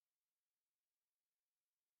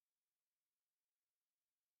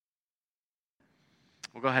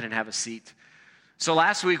We'll go ahead and have a seat. So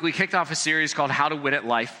last week we kicked off a series called How to Win at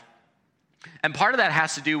Life. And part of that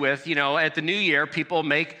has to do with, at the new year, people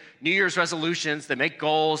make New Year's resolutions, they make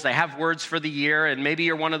goals, they have words for the year, and maybe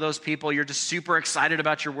you're one of those people, you're just super excited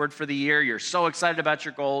about your word for the year, you're so excited about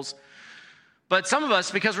your goals. But some of us,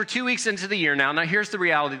 because we're 2 weeks into the year now here's the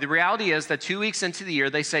reality. The reality is that 2 weeks into the year,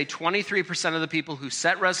 they say 23% of the people who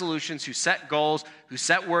set resolutions, who set goals, who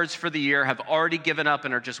set words for the year have already given up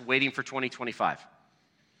and are just waiting for 2025.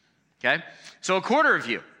 Okay? So a quarter of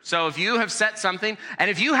you. So if you have set something, and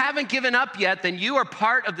if you haven't given up yet, then you are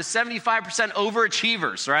part of the 75%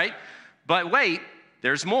 overachievers, right? But wait,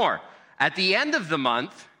 there's more. At the end of the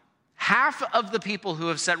month, half of the people who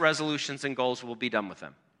have set resolutions and goals will be done with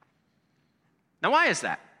them. Now, why is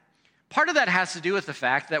that? Part of that has to do with the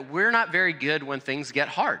fact that we're not very good when things get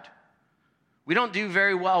hard. We don't do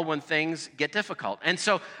very well when things get difficult. And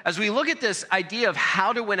so as we look at this idea of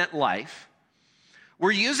how to win at life, we're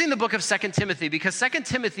using the book of 2 Timothy because 2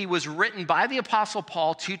 Timothy was written by the Apostle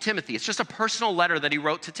Paul to Timothy. It's just a personal letter that he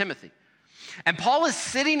wrote to Timothy. And Paul is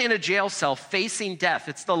sitting in a jail cell facing death.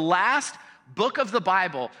 It's the last book of the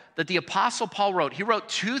Bible that the Apostle Paul wrote. He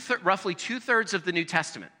wrote roughly two-thirds of the New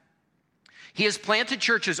Testament. He has planted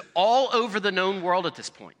churches all over the known world at this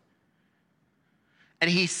point. And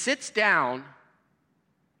he sits down,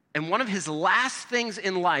 and one of his last things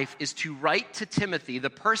in life is to write to Timothy, the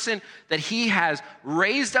person that he has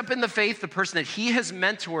raised up in the faith, the person that he has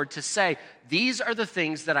mentored, to say, these are the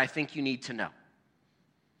things that I think you need to know.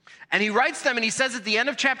 And he writes them, and he says at the end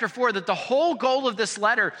of chapter 4 that the whole goal of this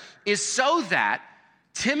letter is so that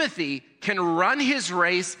Timothy can run his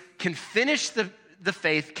race, can finish the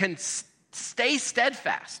faith, can stay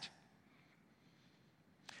steadfast.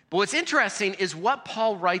 But what's interesting is what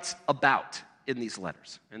Paul writes about in this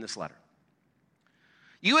letter.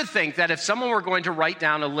 You would think that if someone were going to write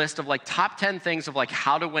down a list of top 10 things of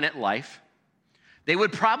how to win at life, they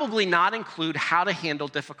would probably not include how to handle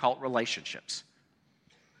difficult relationships.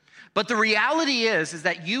 But the reality is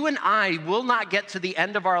that you and I will not get to the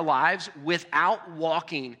end of our lives without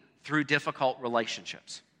walking through difficult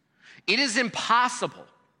relationships. It is impossible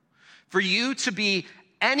for you to be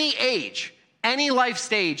any age, any life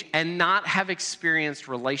stage, and not have experienced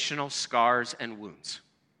relational scars and wounds.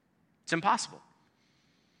 It's impossible.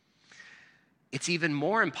 It's even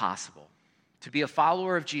more impossible to be a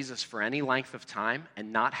follower of Jesus for any length of time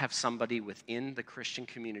and not have somebody within the Christian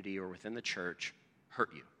community or within the church hurt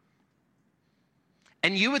you.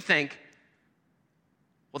 And you would think,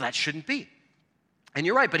 well, that shouldn't be. And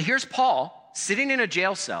you're right, but here's Paul sitting in a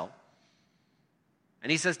jail cell,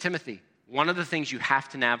 and he says, Timothy, one of the things you have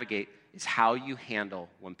to navigate is how you handle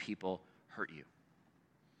when people hurt you.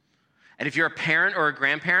 And if you're a parent or a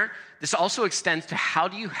grandparent, this also extends to how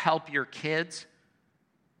do you help your kids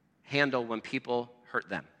handle when people hurt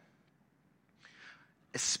them.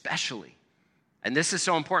 Especially, and this is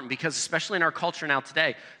so important because especially in our culture now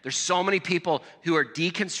today, there's so many people who are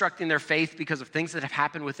deconstructing their faith because of things that have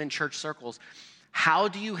happened within church circles. How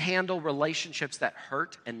do you handle relationships that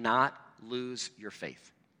hurt and not lose your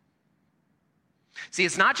faith? See,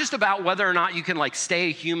 it's not just about whether or not you can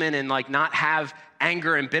stay human and not have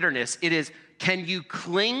anger and bitterness. It is, can you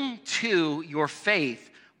cling to your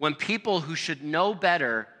faith when people who should know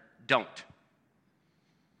better don't?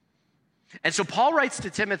 And so Paul writes to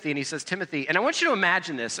Timothy and he says, Timothy, and I want you to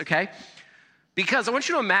imagine this, okay? Because I want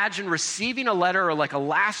you to imagine receiving a letter or a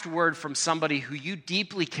last word from somebody who you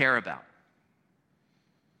deeply care about.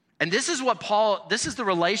 And this is the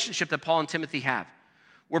relationship that Paul and Timothy have,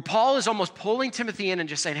 where Paul is almost pulling Timothy in and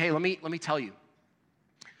just saying, hey, let me tell you,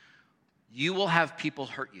 you will have people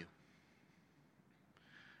hurt you.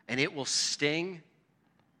 And it will sting,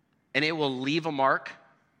 and it will leave a mark.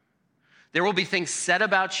 There will be things said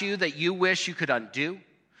about you that you wish you could undo.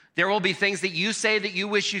 There will be things that you say that you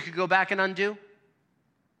wish you could go back and undo.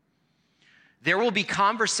 There will be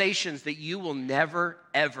conversations that you will never,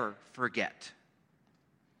 ever forget.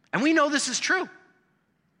 And we know this is true.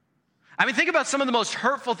 I mean, think about some of the most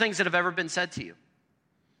hurtful things that have ever been said to you.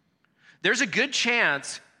 There's a good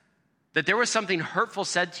chance that there was something hurtful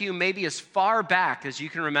said to you maybe as far back as you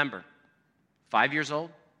can remember. 5 years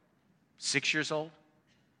old, 6 years old,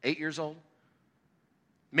 8 years old.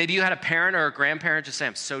 Maybe you had a parent or a grandparent just say,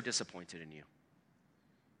 I'm so disappointed in you.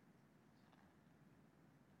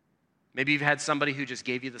 Maybe you've had somebody who just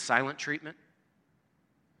gave you the silent treatment.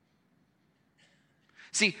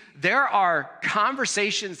 See, there are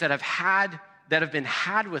conversations that have been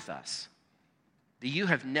had with us that you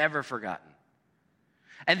have never forgotten.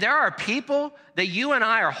 And there are people that you and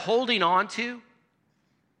I are holding on to,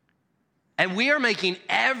 and we are making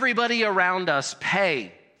everybody around us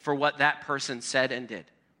pay for what that person said and did.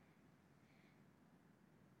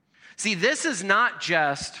 See, this is not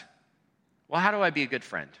just, well, how do I be a good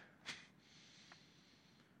friend?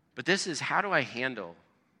 But this is, how do I handle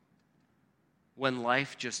when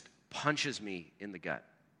life just punches me in the gut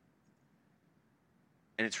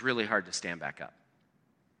and it's really hard to stand back up?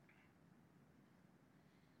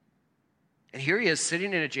 And here he is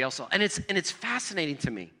sitting in a jail cell. And it's fascinating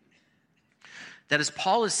to me that as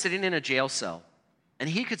Paul is sitting in a jail cell, and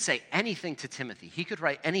he could say anything to Timothy, he could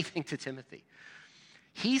write anything to Timothy,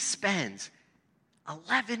 he spends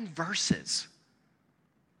 11 verses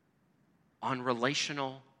on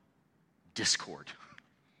relational discord,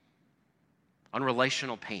 on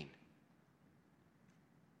relational pain.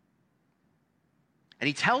 And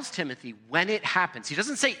he tells Timothy when it happens. He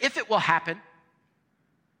doesn't say if it will happen.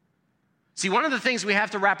 See, one of the things we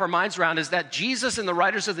have to wrap our minds around is that Jesus and the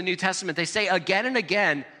writers of the New Testament, they say again and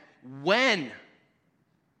again, when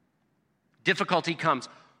difficulty comes,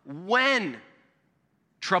 when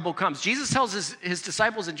trouble comes. Jesus tells his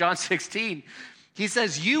disciples in John 16, he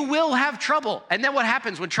says, you will have trouble. And then what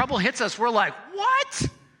happens when trouble hits us? We're like, what?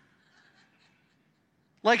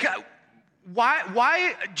 Like,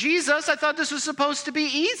 why, Jesus, I thought this was supposed to be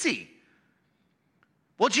easy.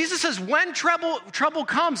 Well, Jesus says when trouble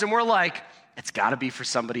comes, and we're like, it's got to be for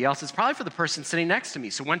somebody else. It's probably for the person sitting next to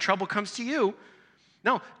me. So when trouble comes to you,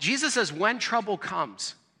 no, Jesus says when trouble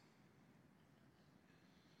comes.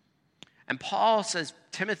 And Paul says,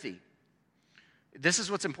 Timothy, this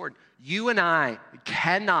is what's important. You and I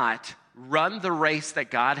cannot run the race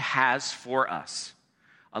that God has for us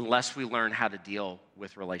unless we learn how to deal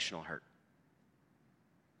with relational hurt.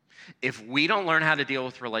 If we don't learn how to deal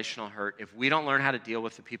with relational hurt, if we don't learn how to deal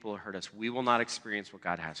with the people who hurt us, we will not experience what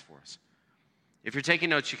God has for us. If you're taking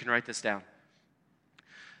notes, you can write this down.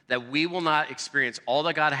 That we will not experience all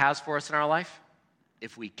that God has for us in our life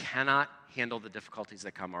if we cannot handle the difficulties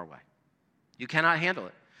that come our way. You cannot handle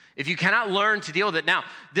it. If you cannot learn to deal with it. Now,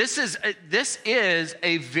 this is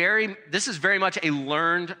very much a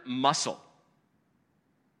learned muscle.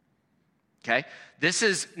 Okay?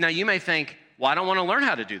 Now you may think, well, I don't want to learn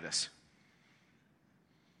how to do this.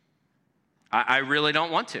 I really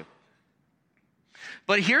don't want to.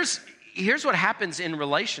 But here's what happens in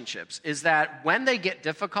relationships is that when they get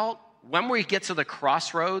difficult, when we get to the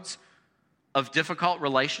crossroads of difficult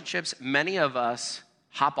relationships, many of us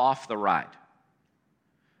hop off the ride.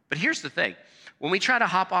 But here's the thing. When we try to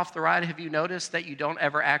hop off the ride, have you noticed that you don't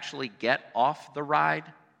ever actually get off the ride?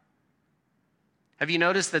 Have you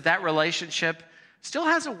noticed that relationship still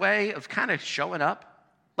has a way of kind of showing up?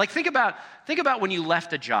 Like think about when you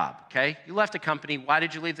left a job, okay? You left a company. Why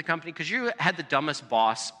did you leave the company? Because you had the dumbest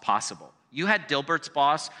boss possible. You had Dilbert's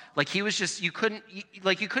boss. Like he was just, you couldn't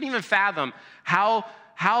even fathom how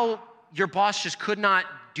your boss just could not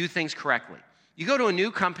do things correctly. You go to a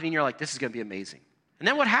new company and you're like, this is going to be amazing. And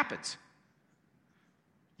then what happens?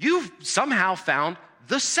 You've somehow found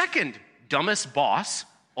the second dumbest boss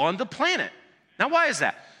on the planet. Now, why is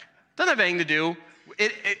that? Doesn't have anything to do,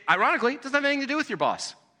 ironically, it doesn't have anything to do with your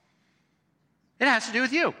boss. It has to do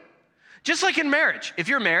with you. Just like in marriage. If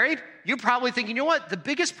you're married, you're probably thinking, you know what? The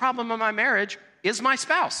biggest problem in my marriage is my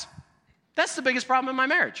spouse. That's the biggest problem in my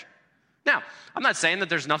marriage. Now, I'm not saying that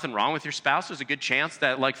there's nothing wrong with your spouse. There's a good chance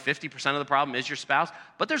that like 50% of the problem is your spouse.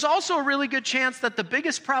 But there's also a really good chance that the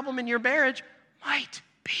biggest problem in your marriage might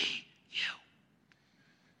be you.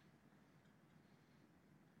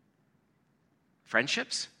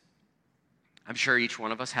 Friendships? I'm sure each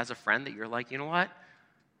one of us has a friend that you're like, you know what?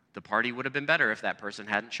 The party would have been better if that person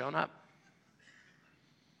hadn't shown up.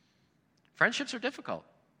 Friendships are difficult.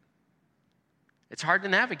 It's hard to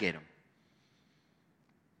navigate them.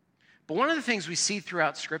 But one of the things we see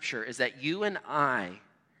throughout Scripture is that you and I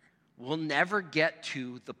will never get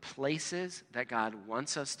to the places that God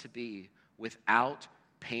wants us to be without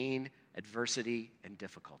pain, adversity, and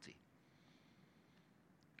difficulty.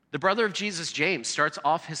 The brother of Jesus, James, starts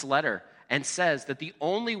off his letter and says that the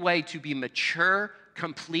only way to be mature,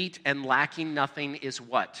 complete, and lacking nothing is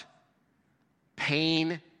what?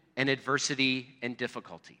 Pain and adversity and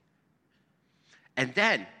difficulty. And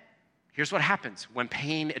then, here's what happens. When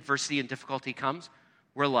pain, adversity, and difficulty comes,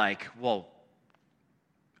 we're like, well,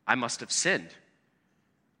 I must have sinned.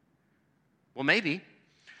 Well, maybe.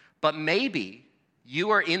 But maybe you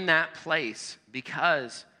are in that place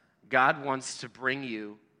because God wants to bring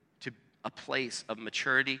you to a place of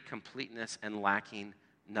maturity, completeness, and lacking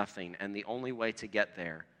nothing. And the only way to get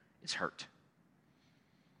there is hurt.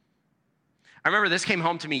 I remember this came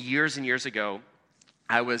home to me years and years ago.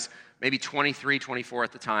 I was maybe 23, 24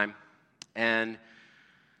 at the time. And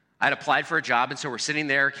I had applied for a job, and so we're sitting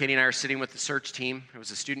there. Katie and I are sitting with the search team. It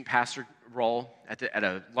was a student pastor role at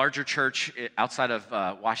a larger church outside of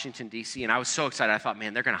Washington, D.C., and I was so excited. I thought,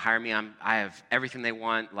 man, they're going to hire me. I have everything they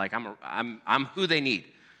want. Like, I'm who they need.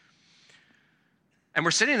 And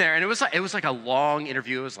we're sitting there, and it was like a long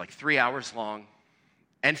interview. It was like 3 hours long.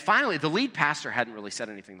 And finally, the lead pastor hadn't really said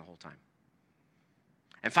anything the whole time.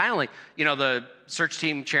 And finally, the search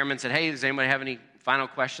team chairman said, hey, does anybody have any final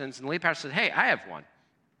questions? And the lead pastor said, hey, I have one.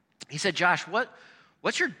 He said, Josh,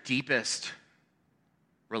 what's your deepest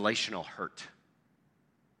relational hurt?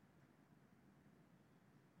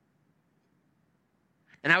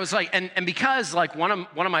 And I was like, and because like one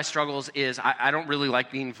of my struggles is I don't really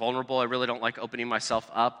like being vulnerable. I really don't like opening myself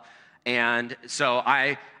up. And so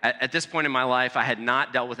at this point in my life, I had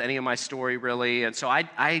not dealt with any of my story really. And so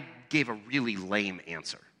I gave a really lame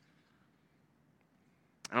answer.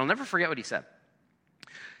 And I'll never forget what he said.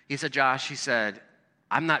 He said, Josh, he said,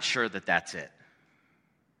 I'm not sure that that's it.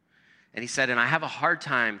 And he said, and I have a hard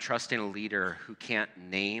time trusting a leader who can't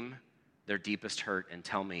name their deepest hurt and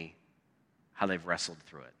tell me how they've wrestled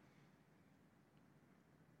through it.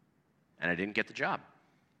 And I didn't get the job.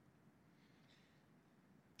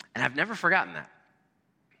 And I've never forgotten that.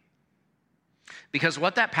 Because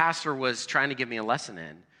what that pastor was trying to give me a lesson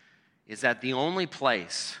in is that the only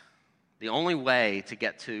way to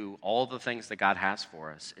get to all the things that God has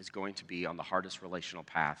for us is going to be on the hardest relational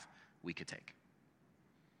path we could take.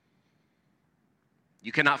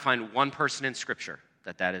 You cannot find one person in Scripture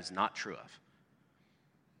that is not true of.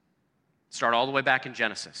 Start all the way back in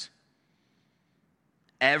Genesis.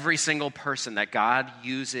 Every single person that God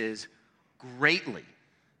uses greatly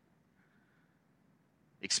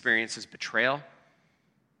experiences betrayal,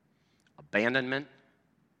 abandonment,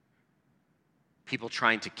 people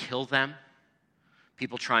trying to kill them,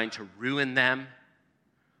 people trying to ruin them,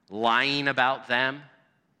 lying about them.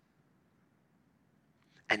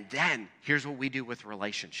 And then, here's what we do with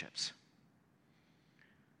relationships.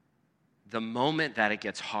 The moment that it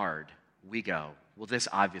gets hard, we go, well, this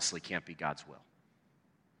obviously can't be God's will.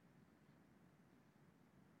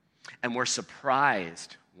 And we're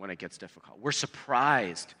surprised when it gets difficult. We're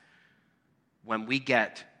surprised when we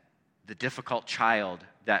get the difficult child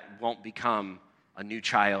that won't become a new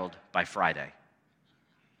child by Friday.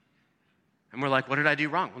 And we're like, what did I do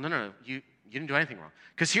wrong? Well, no, you didn't do anything wrong.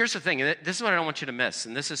 Because here's the thing, and this is what I don't want you to miss,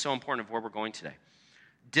 and this is so important of where we're going today.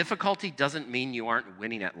 Difficulty doesn't mean you aren't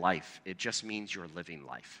winning at life. It just means you're living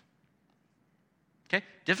life. Okay?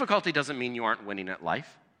 Difficulty doesn't mean you aren't winning at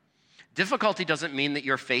life. Difficulty doesn't mean that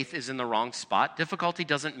your faith is in the wrong spot. Difficulty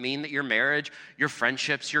doesn't mean that your marriage, your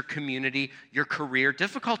friendships, your community, your career,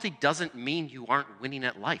 difficulty doesn't mean you aren't winning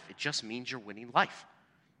at life. It just means you're winning life.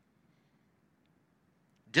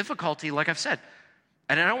 Difficulty, like I've said,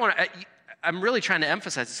 and I'm really trying to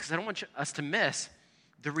emphasize this because I don't want us to miss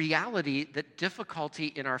the reality that difficulty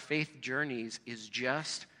in our faith journeys is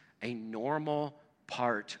just a normal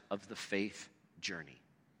part of the faith journey.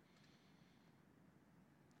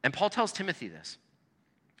 And Paul tells Timothy this.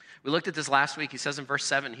 We looked at this last week. He says in verse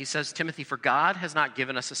 7, he says, Timothy, for God has not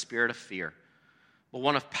given us a spirit of fear, but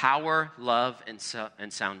one of power, love, and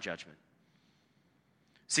sound judgment.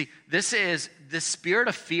 See, this spirit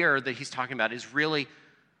of fear that he's talking about is really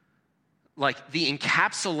like the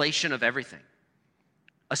encapsulation of everything.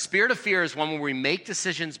 A spirit of fear is one where we make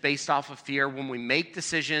decisions based off of fear, when we make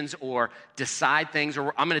decisions or decide things,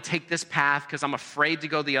 or I'm going to take this path because I'm afraid to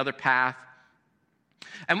go the other path.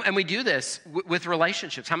 And we do this with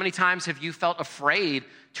relationships. How many times have you felt afraid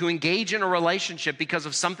to engage in a relationship because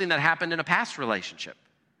of something that happened in a past relationship?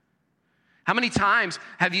 How many times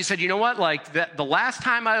have you said, you know what, like the last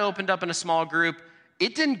time I opened up in a small group,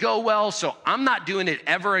 it didn't go well, so I'm not doing it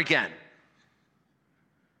ever again.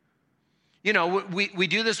 You know, we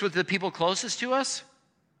do this with the people closest to us.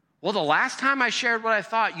 Well, the last time I shared what I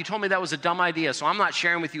thought, you told me that was a dumb idea, so I'm not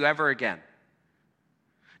sharing with you ever again.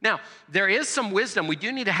 Now, there is some wisdom. We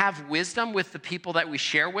do need to have wisdom with the people that we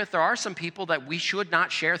share with. There are some people that we should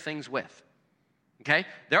not share things with, okay?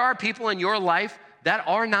 There are people in your life that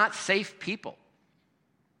are not safe people,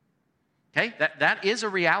 okay? That is a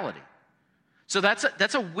reality. So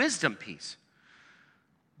that's a wisdom piece.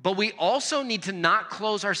 But we also need to not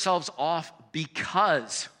close ourselves off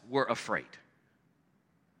because we're afraid.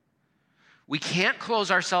 We can't close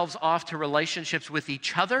ourselves off to relationships with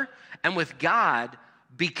each other and with God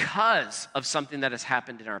because of something that has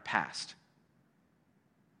happened in our past.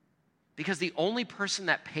 Because the only person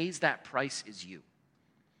that pays that price is you.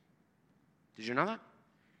 Did you know that?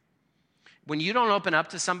 When you don't open up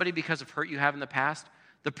to somebody because of hurt you have in the past,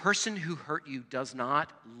 the person who hurt you does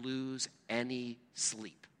not lose any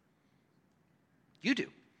sleep. You do.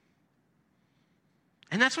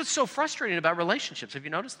 And that's what's so frustrating about relationships. Have you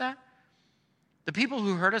noticed that? The people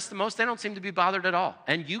who hurt us the most, they don't seem to be bothered at all.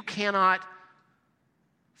 And you cannot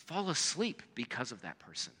fall asleep because of that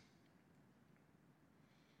person.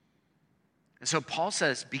 And so Paul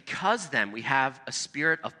says, because then we have a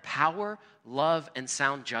spirit of power, love, and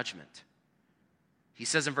sound judgment. He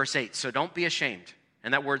says in verse 8, so don't be ashamed.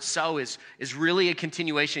 And that word so is really a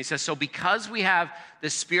continuation. He says, so because we have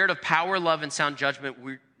this spirit of power, love, and sound judgment,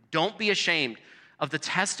 don't be ashamed of the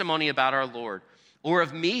testimony about our Lord or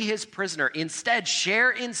of me, his prisoner. Instead,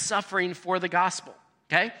 share in suffering for the gospel.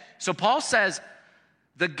 Okay? So Paul says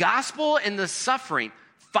the gospel and the suffering,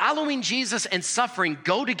 following Jesus and suffering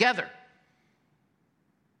go together.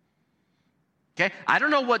 Okay? I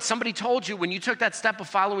don't know what somebody told you when you took that step of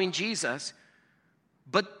following Jesus,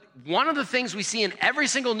 but one of the things we see in every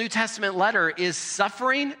single New Testament letter is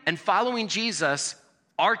suffering and following Jesus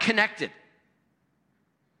are connected.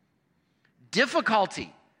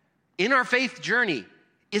 Difficulty in our faith journey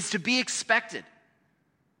is to be expected.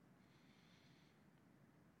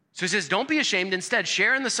 So he says, don't be ashamed. Instead,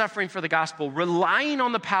 share in the suffering for the gospel, relying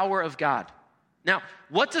on the power of God. Now,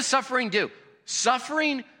 what does suffering do?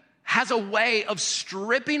 Suffering has a way of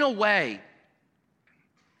stripping away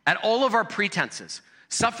at all of our pretenses.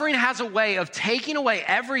 Suffering has a way of taking away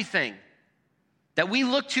everything that we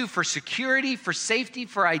look to for security, for safety,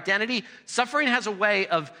 for identity. Suffering has a way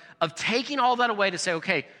of taking all that away to say,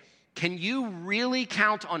 okay, can you really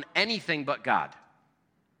count on anything but God?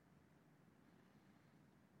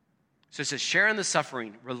 So it says, share in the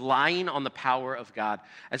suffering, relying on the power of God.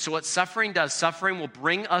 And so what suffering does, suffering will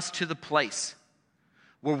bring us to the place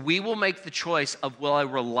where we will make the choice of, will I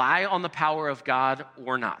rely on the power of God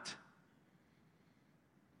or not?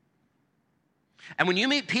 And when you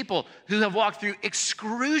meet people who have walked through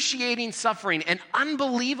excruciating suffering and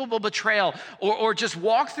unbelievable betrayal, or just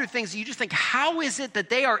walk through things, you just think, how is it that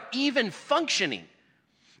they are even functioning?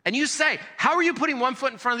 And you say, how are you putting one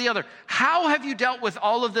foot in front of the other? How have you dealt with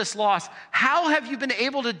all of this loss? How have you been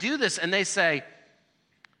able to do this? And they say,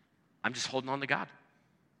 I'm just holding on to God.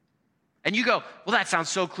 And you go, well, that sounds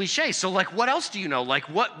so cliche. So like, what else do you know? Like,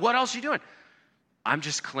 what else are you doing? I'm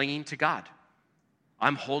just clinging to God.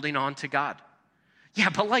 I'm holding on to God. Yeah,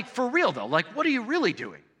 but like for real though, like what are you really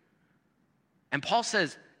doing? And Paul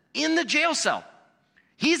says, in the jail cell.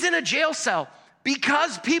 He's in a jail cell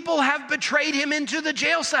because people have betrayed him into the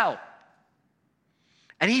jail cell.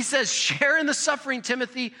 And he says, share in the suffering,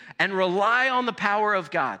 Timothy, and rely on the power of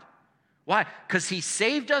God. Why? Because he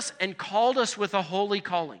saved us and called us with a holy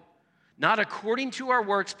calling. Not according to our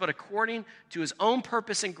works, but according to his own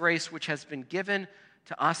purpose and grace, which has been given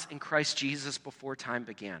to us in Christ Jesus before time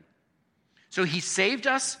began. So he saved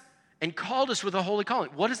us and called us with a holy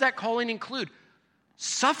calling. What does that calling include?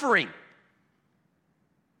 Suffering.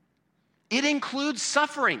 It includes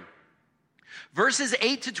suffering. Verses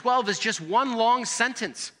 8 to 12 is just one long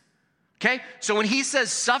sentence. Okay? So when he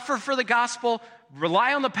says suffer for the gospel,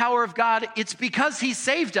 rely on the power of God, it's because he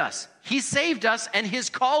saved us. He saved us, and his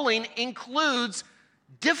calling includes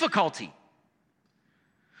difficulty.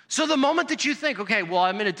 So the moment that you think, okay, well,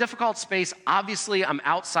 I'm in a difficult space, obviously I'm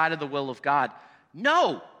outside of the will of God.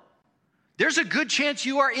 No, there's a good chance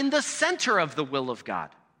you are in the center of the will of God.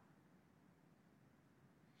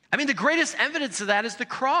 I mean, the greatest evidence of that is the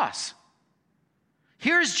cross.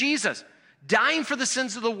 Here's Jesus dying for the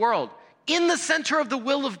sins of the world, in the center of the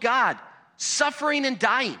will of God, suffering and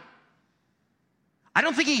dying. I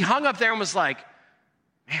don't think he hung up there and was like,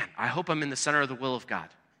 man, I hope I'm in the center of the will of God.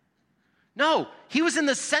 No, he was in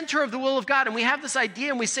the center of the will of God. And we have this idea,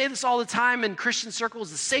 and we say this all the time in Christian circles,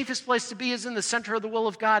 the safest place to be is in the center of the will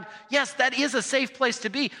of God. Yes, that is a safe place to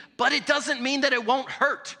be, but it doesn't mean that it won't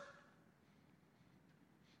hurt.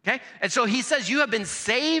 Okay? And so he says, you have been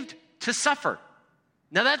saved to suffer.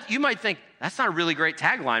 Now that you might think, that's not a really great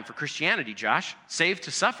tagline for Christianity, Josh, saved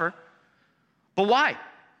to suffer. But why?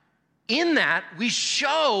 In that, we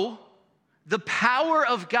show the power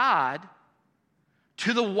of God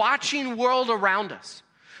to the watching world around us.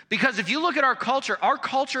 Because if you look at our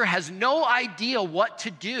culture has no idea what to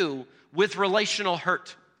do with relational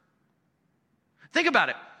hurt. Think about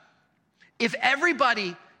it. If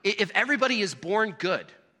everybody is born good,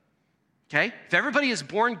 okay? If everybody is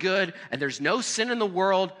born good and there's no sin in the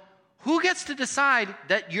world, who gets to decide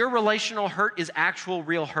that your relational hurt is actual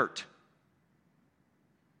real hurt?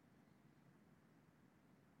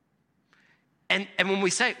 And when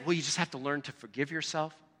we say, well, you just have to learn to forgive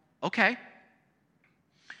yourself, okay.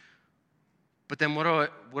 But then what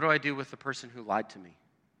do I do with the person who lied to me?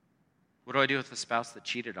 What do I do with the spouse that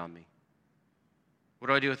cheated on me? What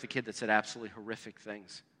do I do with the kid that said absolutely horrific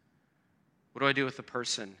things? What do I do with the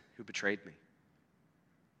person who betrayed me?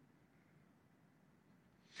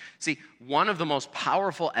 See, one of the most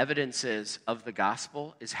powerful evidences of the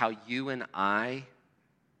gospel is how you and I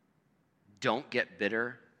don't get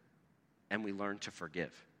bitter and we learn to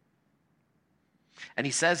forgive. And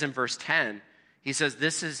he says in verse 10, he says,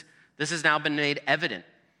 this has now been made evident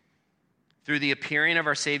through the appearing of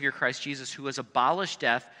our Savior Christ Jesus, who has abolished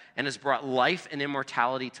death and has brought life and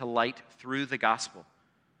immortality to light through the gospel.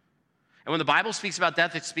 And when the Bible speaks about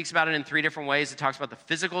death, it speaks about it in three different ways. It talks about the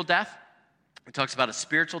physical death, it talks about a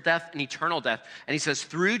spiritual death, and eternal death. And he says,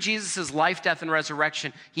 through Jesus' life, death, and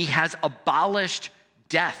resurrection, he has abolished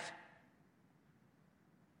death.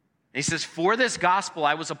 And he says, for this gospel,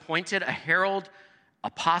 I was appointed a herald,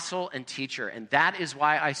 apostle, and teacher, and that is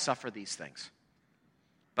why I suffer these things.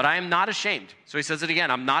 But I am not ashamed. So he says it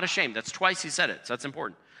again, I'm not ashamed. That's twice he said it, so that's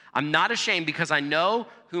important. I'm not ashamed because I know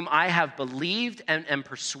whom I have believed and am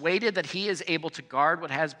persuaded that he is able to guard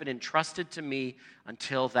what has been entrusted to me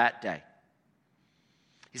until that day.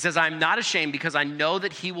 He says, I'm not ashamed because I know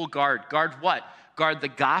that he will guard. Guard what? Guard the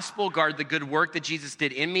gospel, guard the good work that Jesus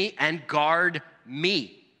did in me, and guard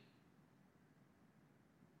me.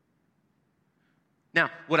 Now,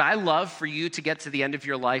 would I love for you to get to the end of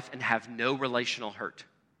your life and have no relational hurt?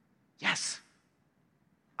 Yes.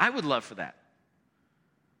 I would love for that.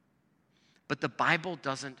 But the Bible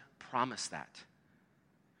doesn't promise that.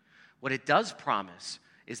 What it does promise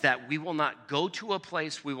is that we will not go to a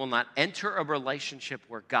place, we will not enter a relationship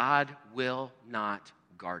where God will not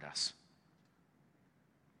guard us.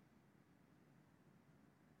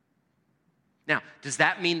 Now, does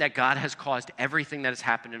that mean that God has caused everything that has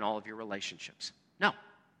happened in all of your relationships? No.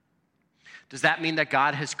 Does that mean that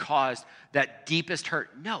God has caused that deepest hurt?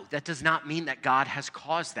 No, that does not mean that God has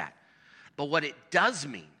caused that. But what it does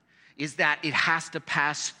mean is that it has to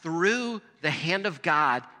pass through the hand of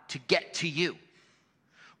God to get to you.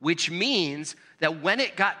 Which means that when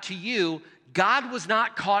it got to you, God was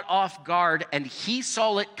not caught off guard and he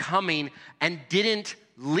saw it coming and didn't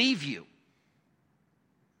leave you.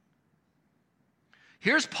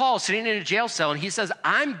 Here's Paul sitting in a jail cell and he says,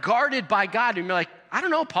 I'm guarded by God. And you're like, I don't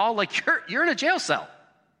know, Paul, like you're in a jail cell.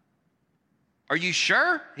 Are you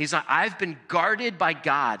sure? He's like, I've been guarded by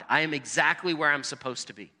God. I am exactly where I'm supposed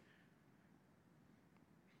to be.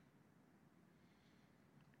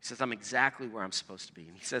 He says, I'm exactly where I'm supposed to be.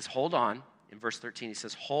 And he says, hold on. In verse 13, he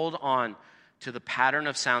says, hold on to the pattern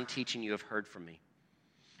of sound teaching you have heard from me.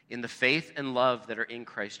 In the faith and love that are in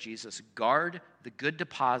Christ Jesus, guard the good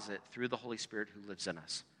deposit through the Holy Spirit who lives in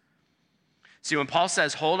us. See, when Paul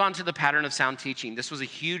says, hold on to the pattern of sound teaching, this was a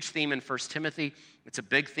huge theme in 1 Timothy. It's a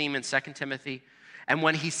big theme in 2 Timothy. And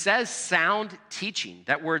when he says sound teaching,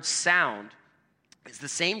 that word sound is the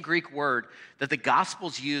same Greek word that the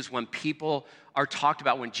Gospels use when people are talked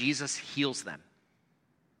about when Jesus heals them.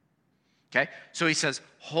 Okay? So he says,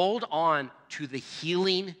 hold on to the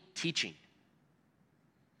healing teaching.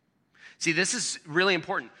 See, this is really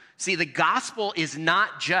important. See, the gospel is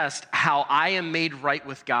not just how I am made right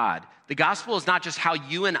with God. The gospel is not just how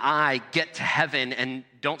you and I get to heaven and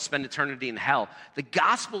don't spend eternity in hell. The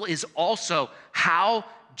gospel is also how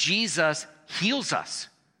Jesus heals us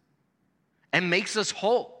and makes us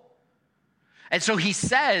whole. And so he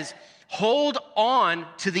says, hold on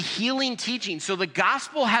to the healing teaching. So the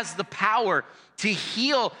gospel has the power to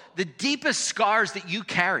heal the deepest scars that you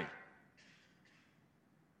carry.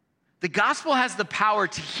 The gospel has the power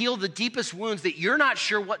to heal the deepest wounds that you're not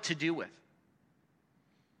sure what to do with.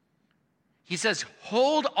 He says,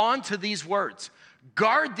 hold on to these words.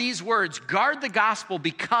 Guard these words. Guard the gospel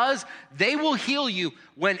because they will heal you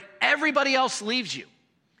when everybody else leaves you.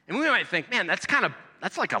 And we might think, man,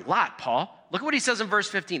 that's like a lot, Paul. Look at what he says in verse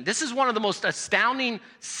 15. This is one of the most astounding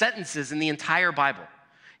sentences in the entire Bible.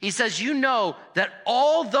 He says, you know that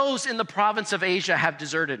all those in the province of Asia have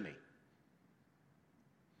deserted me.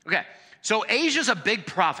 Okay, so Asia's a big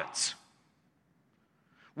province.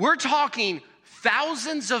 We're talking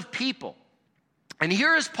thousands of people. And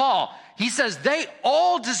here is Paul. He says, they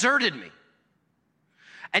all deserted me.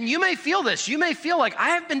 And you may feel this. You may feel like I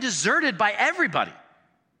have been deserted by everybody.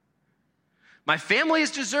 My family has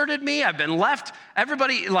deserted me. I've been left.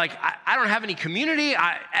 Everybody, like, I don't have any community.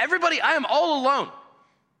 I am all alone.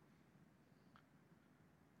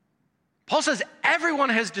 Paul says, everyone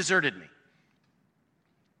has deserted me.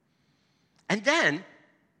 And then,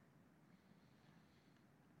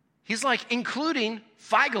 he's like, including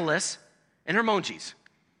Phygelus and Hermogenes.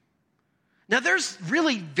 Now, there's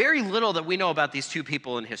really very little that we know about these two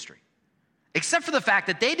people in history, except for the fact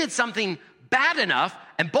that they did something bad enough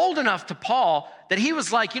and bold enough to Paul that he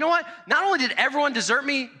was like, you know what? Not only did everyone desert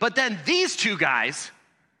me, but then these two guys.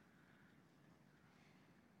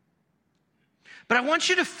 But I want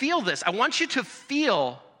you to feel this. I want you to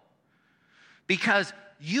feel Because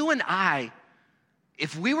you and I,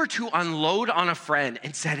 if we were to unload on a friend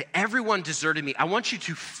and said, everyone deserted me, I want you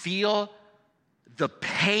to feel the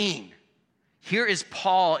pain. Here is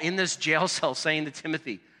Paul in this jail cell saying to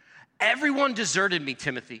Timothy, everyone deserted me,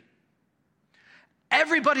 Timothy.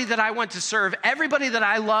 Everybody that I went to serve, everybody that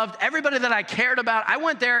I loved, everybody that I cared about, I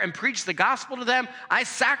went there and preached the gospel to them. I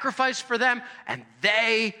sacrificed for them, and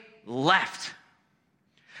they left.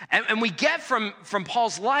 And we get from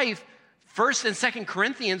Paul's life, 1st and 2nd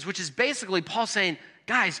Corinthians, which is basically Paul saying,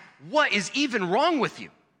 guys, what is even wrong with you?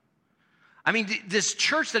 I mean, this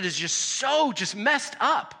church that is just messed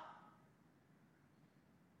up.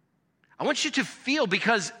 I want you to feel,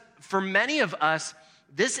 because for many of us,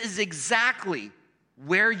 this is exactly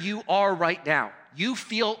where you are right now. You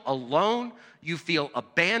feel alone, you feel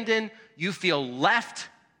abandoned, you feel left,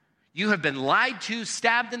 you have been lied to,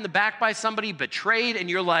 stabbed in the back by somebody, betrayed, and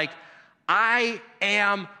you're like, I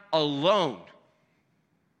am alone.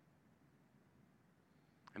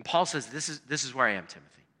 And Paul says, this is where I am,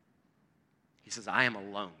 Timothy. He says, I am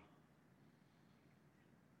alone.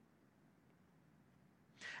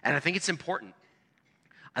 And I think it's important.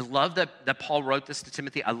 I love that Paul wrote this to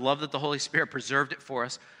Timothy. I love that the Holy Spirit preserved it for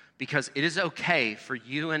us, because it is okay for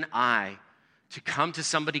you and I to come to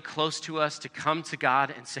somebody close to us, to come to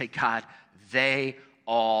God and say, God, they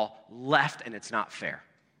all left and it's not fair.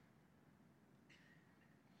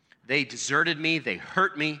 They deserted me. They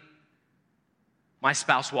hurt me. My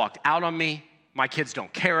spouse walked out on me. My kids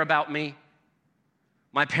don't care about me.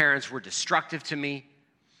 My parents were destructive to me.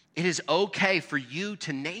 It is okay for you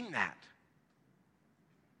to name that.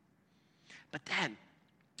 But then,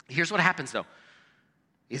 here's what happens though,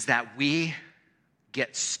 is that we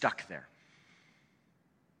get stuck there.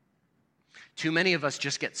 Too many of us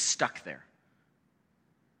just get stuck there.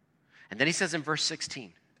 And then he says in verse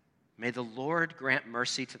 16, may the Lord grant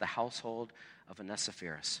mercy to the household of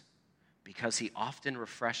Onesiphorus, because he often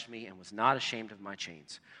refreshed me and was not ashamed of my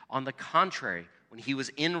chains. On the contrary, when he was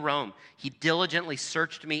in Rome, he diligently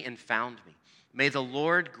searched me and found me. May the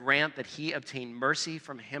Lord grant that he obtain mercy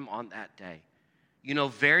from him on that day. You know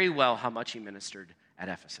very well how much he ministered at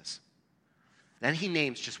Ephesus. Then he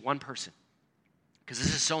names just one person, because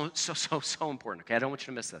this is so important, okay? I don't want you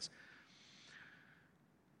to miss this.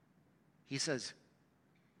 He says,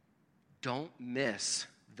 don't miss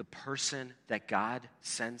the person that God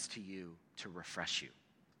sends to you to refresh you.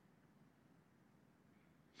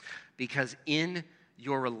 Because in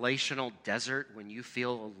your relational desert, when you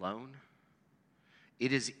feel alone,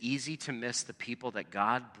 it is easy to miss the people that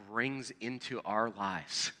God brings into our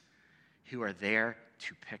lives who are there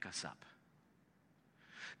to pick us up.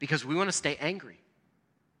 Because we want to stay angry.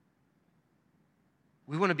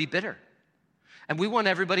 We want to be bitter. And we want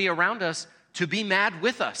everybody around us to be mad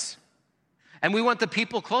with us. And we want the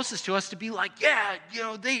people closest to us to be like, yeah,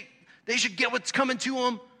 they should get what's coming to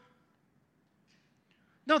them.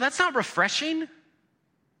 No, that's not refreshing.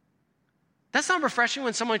 That's not refreshing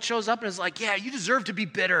when someone shows up and is like, yeah, you deserve to be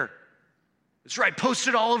bitter. That's right, post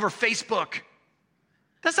it all over Facebook.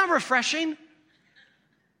 That's not refreshing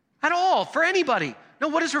at all for anybody. No,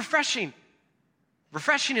 what is refreshing?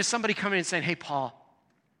 Refreshing is somebody coming and saying, hey, Paul,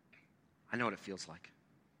 I know what it feels like.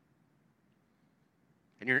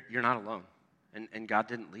 And you're not alone. And God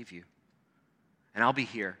didn't leave you. And I'll be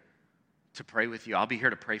here to pray with you. I'll be here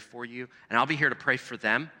to pray for you. And I'll be here to pray for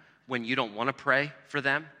them when you don't want to pray for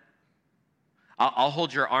them. I'll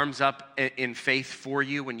hold your arms up in faith for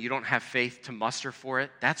you when you don't have faith to muster for it.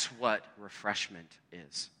 That's what refreshment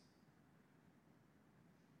is.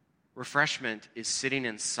 Refreshment is sitting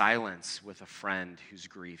in silence with a friend who's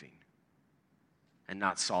grieving and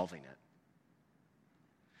not solving it.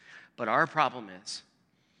 But our problem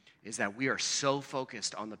is that we are so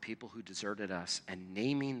focused on the people who deserted us and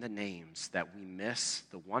naming the names that we miss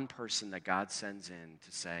the one person that God sends in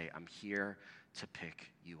to say, I'm here to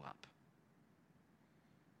pick you up.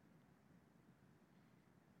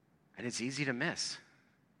 And it's easy to miss.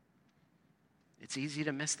 It's easy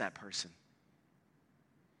to miss that person.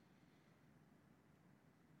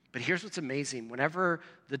 But here's what's amazing. Whenever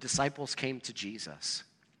the disciples came to Jesus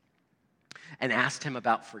and asked him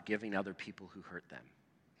about forgiving other people who hurt them,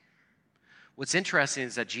 what's interesting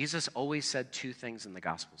is that Jesus always said two things in the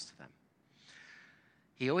Gospels to them.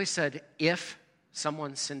 He always said, if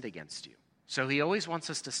someone sinned against you. So he always wants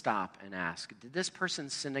us to stop and ask, did this person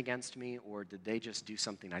sin against me, or did they just do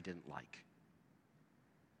something I didn't like?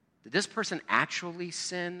 Did this person actually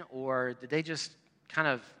sin, or did they just kind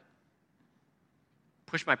of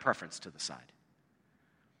push my preference to the side?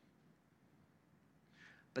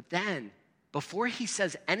 But then, before he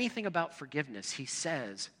says anything about forgiveness, he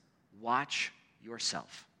says, watch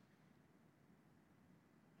yourself.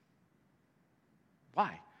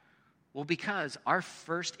 Why? Well, because our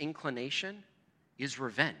first inclination is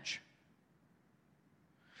revenge.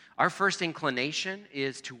 Our first inclination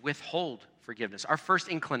is to withhold forgiveness. Our first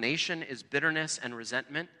inclination is bitterness and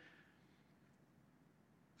resentment.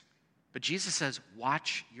 But Jesus says,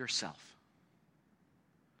 watch yourself.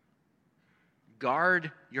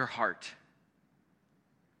 Guard your heart.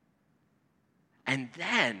 And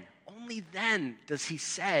then, only then does he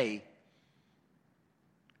say,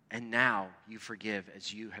 and now you forgive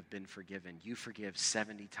as you have been forgiven. You forgive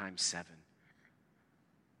 70 times 7.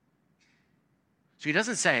 So he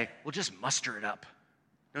doesn't say, well, just muster it up.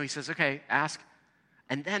 No, he says, okay, ask.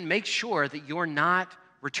 And then make sure that you're not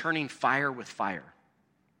returning fire with fire.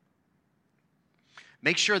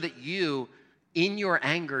 Make sure that you, in your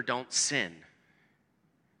anger, don't sin.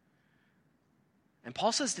 And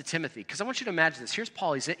Paul says to Timothy, because I want you to imagine this. Here's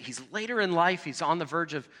Paul. He's later in life. He's on the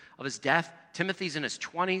verge of his death. Timothy's in his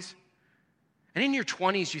 20s. And in your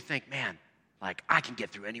 20s, you think, man, like, I can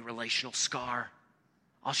get through any relational scar.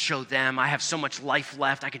 I'll show them. I have so much life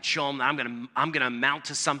left. I can show them that I'm gonna amount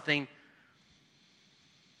to something.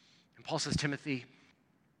 And Paul says, Timothy,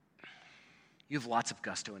 you have lots of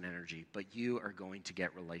gusto and energy, but you are going to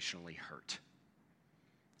get relationally hurt.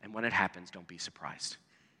 And when it happens, don't be surprised.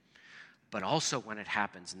 But also when it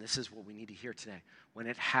happens, and this is what we need to hear today, when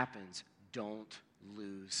it happens, don't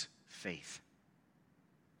lose faith.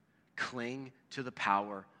 Cling to the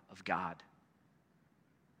power of God.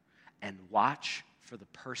 And watch for the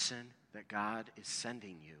person that God is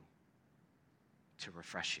sending you to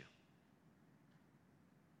refresh you.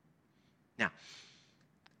 Now,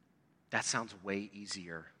 that sounds way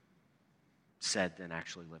easier said than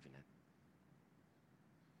actually living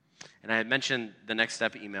it. And I had mentioned the next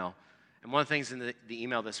step email. And one of the things in the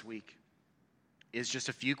email this week is just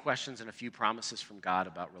a few questions and a few promises from God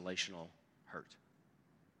about relational hurt.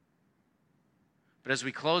 But as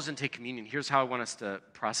we close and take communion, here's how I want us to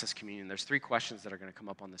process communion. There's 3 questions that are going to come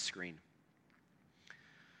up on the screen.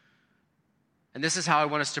 And this is how I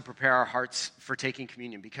want us to prepare our hearts for taking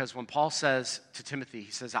communion. Because when Paul says to Timothy,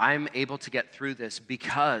 he says, I'm able to get through this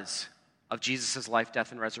because of Jesus' life,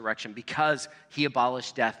 death, and resurrection, because he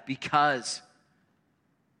abolished death, because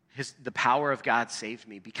the power of God saved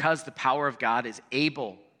me, because the power of God is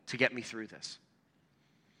able to get me through this.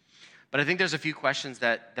 But I think there's a few questions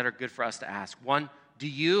that are good for us to ask. One, do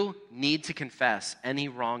you need to confess any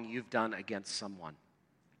wrong you've done against someone?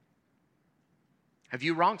 Have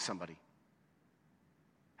you wronged somebody?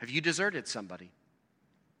 Have you deserted somebody?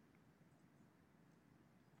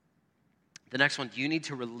 The next one, do you need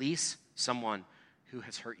to release someone who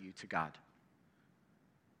has hurt you to God?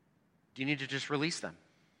 Do you need to just release them?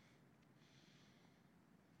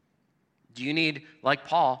 Do you need, like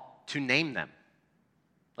Paul, to name them?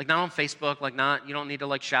 Like not on Facebook, you don't need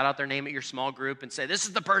to shout out their name at your small group and say, this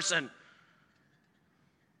is the person.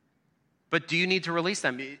 But do you need to release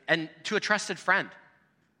them? And to a trusted friend.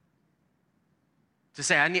 To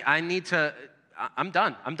say, I'm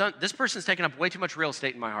done. This person's taking up way too much real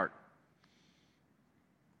estate in my heart.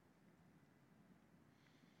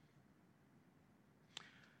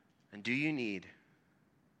 And do you need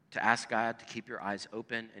to ask God to keep your eyes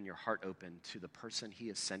open and your heart open to the person he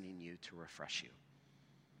is sending you to refresh you?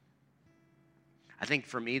 I think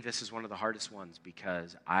for me, this is one of the hardest ones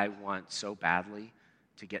because I want so badly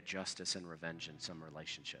to get justice and revenge in some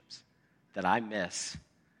relationships that I miss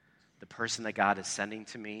the person that God is sending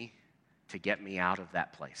to me to get me out of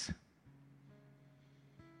that place.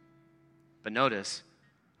 But notice,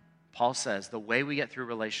 Paul says the way we get through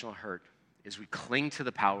relational hurt is we cling to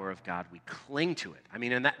the power of God. We cling to it. I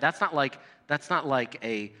mean, and that's not like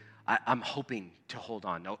I'm hoping to hold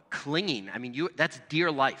on. No, clinging, that's dear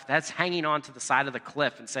life. That's hanging on to the side of the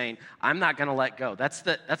cliff and saying, I'm not going to let go. That's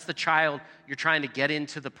the child you're trying to get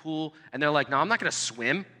into the pool, and they're like, no, I'm not going to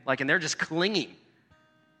swim. And they're just clinging.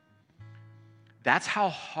 That's how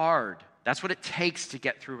hard, that's what it takes to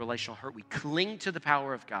get through relational hurt. We cling to the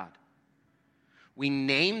power of God. We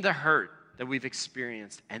name the hurt that we've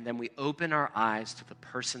experienced, and then we open our eyes to the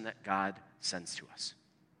person that God sends to us.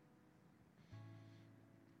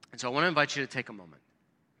 And so I want to invite you to take a moment.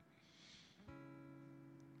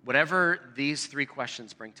 Whatever these 3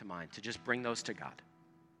 questions bring to mind, to just bring those to God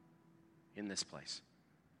in this place.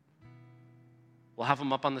 We'll have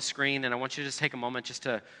them up on the screen, and I want you to just take a moment just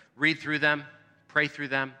to read through them, pray through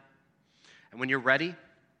them. And when you're ready,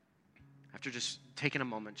 after just taking a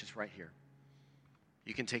moment just right here,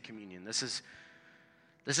 you can take communion. This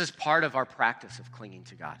is part of our practice of clinging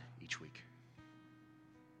to God each week.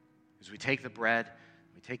 As we take the bread,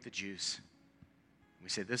 we take the juice, and we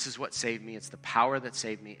say, this is what saved me. It's the power that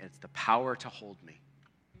saved me. It's the power to hold me.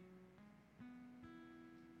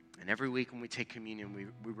 And every week when we take communion,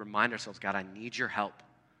 we remind ourselves, God, I need your help.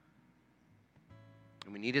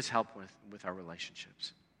 And we need his help with our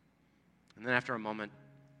relationships. And then after a moment,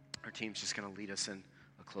 our team's just going to lead us in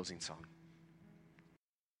a closing song.